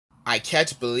I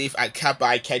can't believe I can't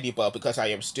buy a candy bar because I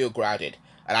am still grounded,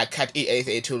 and I can't eat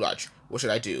anything too much. What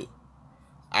should I do?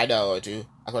 I know what to do.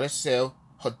 I'm gonna sell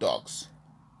hot dogs.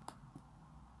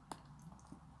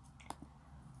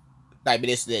 9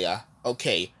 minutes later,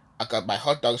 okay, I got my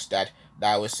hot dog stand.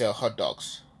 Now I will sell hot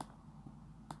dogs.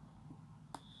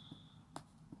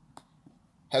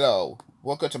 Hello,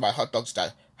 welcome to my hot dog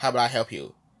stand. How may I help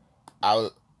you? I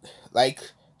would like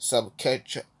some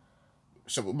ketchup,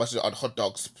 some mustard on hot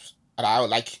dogs, and I would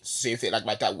like same thing like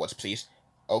my dad wants, please.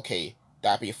 Okay,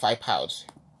 that'll be £5.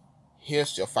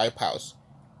 Here's your £5.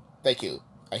 Thank you.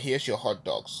 And here's your hot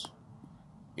dogs.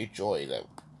 Enjoy them.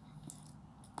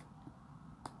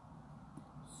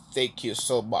 Thank you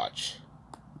so much.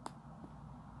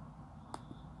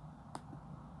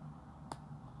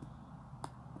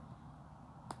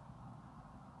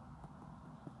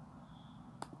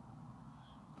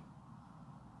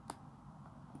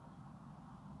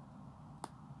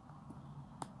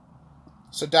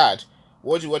 So, Dad,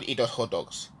 what do you want to eat on hot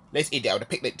dogs? Let's eat them at the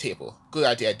picnic table. Good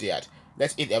idea, Dad.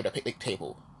 Let's eat them at the picnic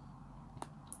table.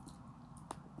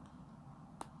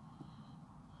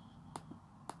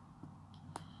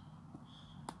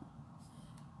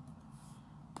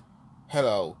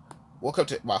 Hello. Welcome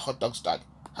to my hot dog stand.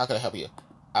 How can I help you?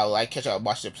 I would like ketchup and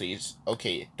mustard, please.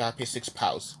 Okay, that'll be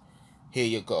 £6. Here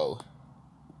you go.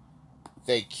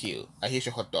 Thank you. And here's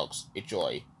your hot dogs.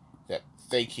 Enjoy.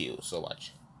 Thank you so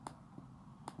much.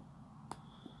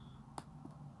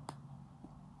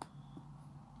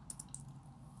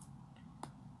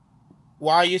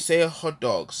 Why are you saying hot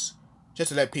dogs? Just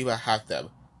to let people have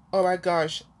them. Oh my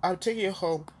gosh, I'm taking it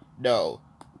home. No.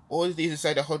 All these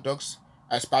inside the hot dogs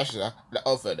and spatula, the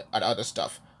oven, and other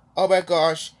stuff. Oh my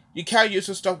gosh, you can't use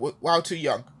the stuff while too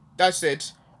young. That's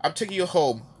it. I'm taking you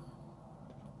home.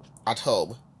 At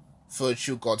home. For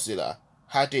true Godzilla.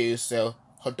 How do you sell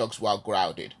hot dogs while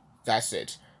grounded? That's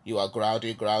it. You are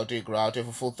grounded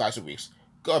for 4,000 weeks.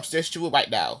 Go upstairs to right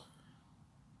now.